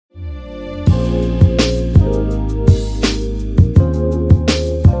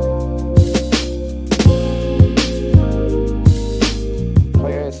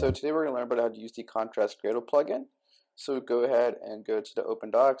learn about how to use the contrast Gradle plugin. So go ahead and go to the Open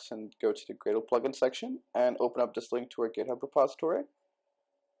Docs and go to the Gradle plugin section and open up this link to our GitHub repository.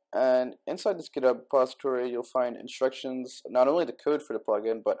 And inside this GitHub repository, you'll find instructions, not only the code for the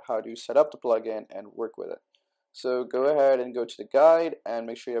plugin, but how to set up the plugin and work with it. So go ahead and go to the guide and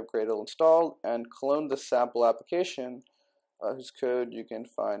make sure you have Gradle installed and clone the sample application whose code you can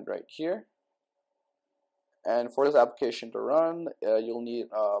find right here. And for this application to run, you'll need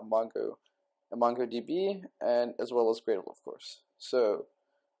MongoDB and as well as Gradle, of course. So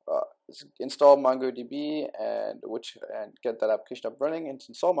install MongoDB and get that application up running. And to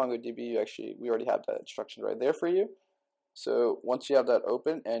install MongoDB, we already have that instruction right there for you. So once you have that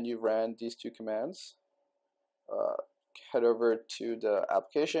open and you've ran these two commands, head over to the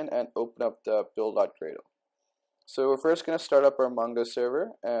application and open up the build.gradle. So we're first going to start up our Mongo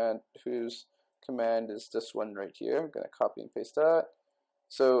server, and whose command is this one right here. I'm going to copy and paste that.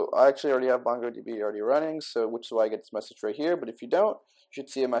 So I actually already have MongoDB already running, so which is why I get this message right here. But if you don't, you should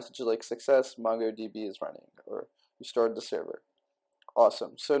see a message like success, MongoDB is running, or you started the server.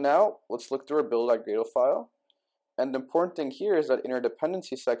 Awesome. So now let's look through our build.gradle file. And the important thing here is that in our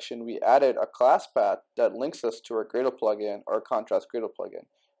dependency section, we added a class path that links us to our Gradle plugin, our contrast Gradle plugin.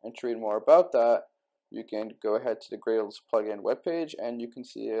 And to read more about that, you can go ahead to the Gradle's plugin webpage and you can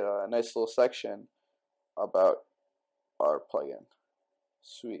see a nice little section about our plugin.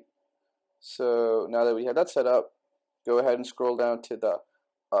 Sweet. So now that we have that set up, go ahead and scroll down to the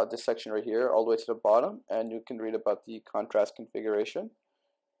this section right here, all the way to the bottom, and you can read about the contrast configuration.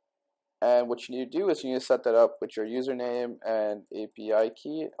 And what you need to do is you need to set that up with your username and API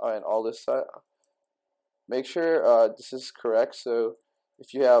key and all this stuff. Make sure this is correct. So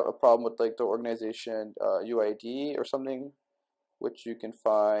if you have a problem with like the organization UID or something, which you can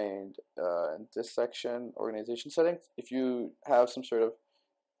find in this section, organization settings, if you have some sort of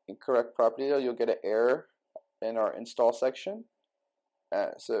incorrect property, you'll get an error in our install section.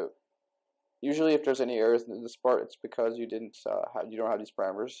 So usually if there's any errors in this part, it's because you don't have these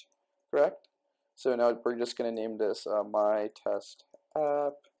parameters correct. So now we're just going to name this my test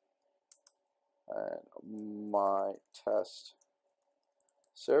app and my test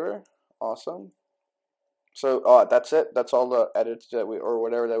server. Awesome. So that's it. That's all the edits that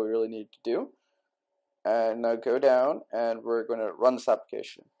whatever that we really need to do. And now go down and we're going to run this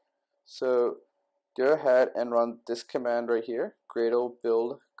application. So go ahead and run this command right here, Gradle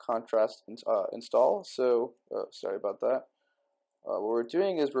build contrast install. So sorry about that. What we're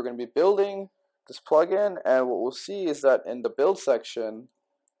doing is we're going to be building this plugin, and what we'll see is that in the build section,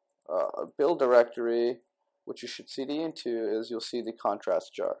 build directory, what you should CD into is you'll see the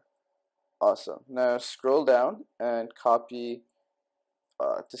contrast jar. Awesome. Now scroll down and copy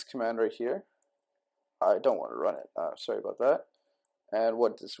this command right here. I don't want to run it. Sorry about that. And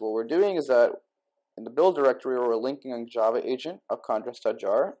what we're doing is that in the build directory, we're linking a Java agent of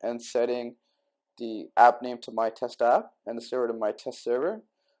contrast.jar and setting the app name to my test app and the server to my test server.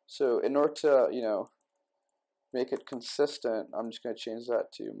 So in order to make it consistent, I'm just going to change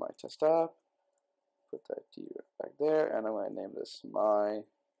that to my test app. Put that D back there, and I'm going to name this my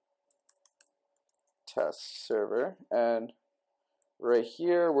test server. And right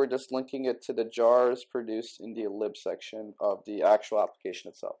here, we're just linking it to the jars produced in the lib section of the actual application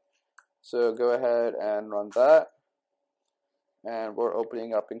itself. So go ahead and run that. And we're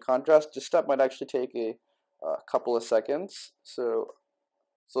opening up in contrast. This step might actually take a couple of seconds. So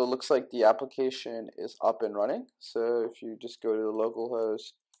it looks like the application is up and running. So if you just go to the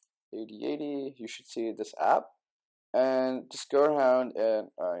localhost 8080, you should see this app. And just go around and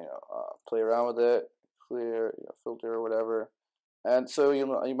play around with it, clear, filter or whatever. And so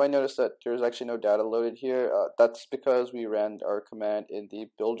you might notice that there's actually no data loaded here. That's because we ran our command in the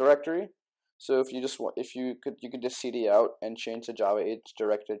build directory. So if you could just cd out and change the Java 8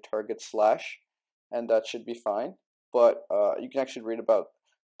 directed target /, and that should be fine. But you can actually read about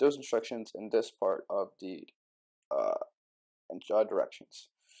those instructions in this part of the directions.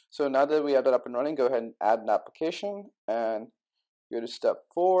 So now that we have that up and running, go ahead and add an application and go to step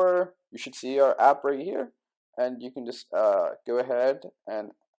 4. You should see our app right here, and you can just go ahead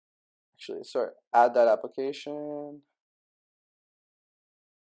and add that application.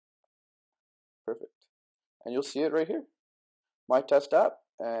 Perfect. And you'll see it right here, my test app.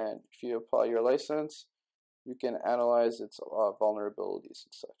 And if you apply your license, you can analyze its vulnerabilities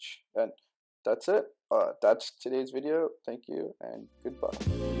and such. And that's it. That's today's video. Thank you and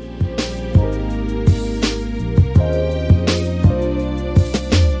goodbye.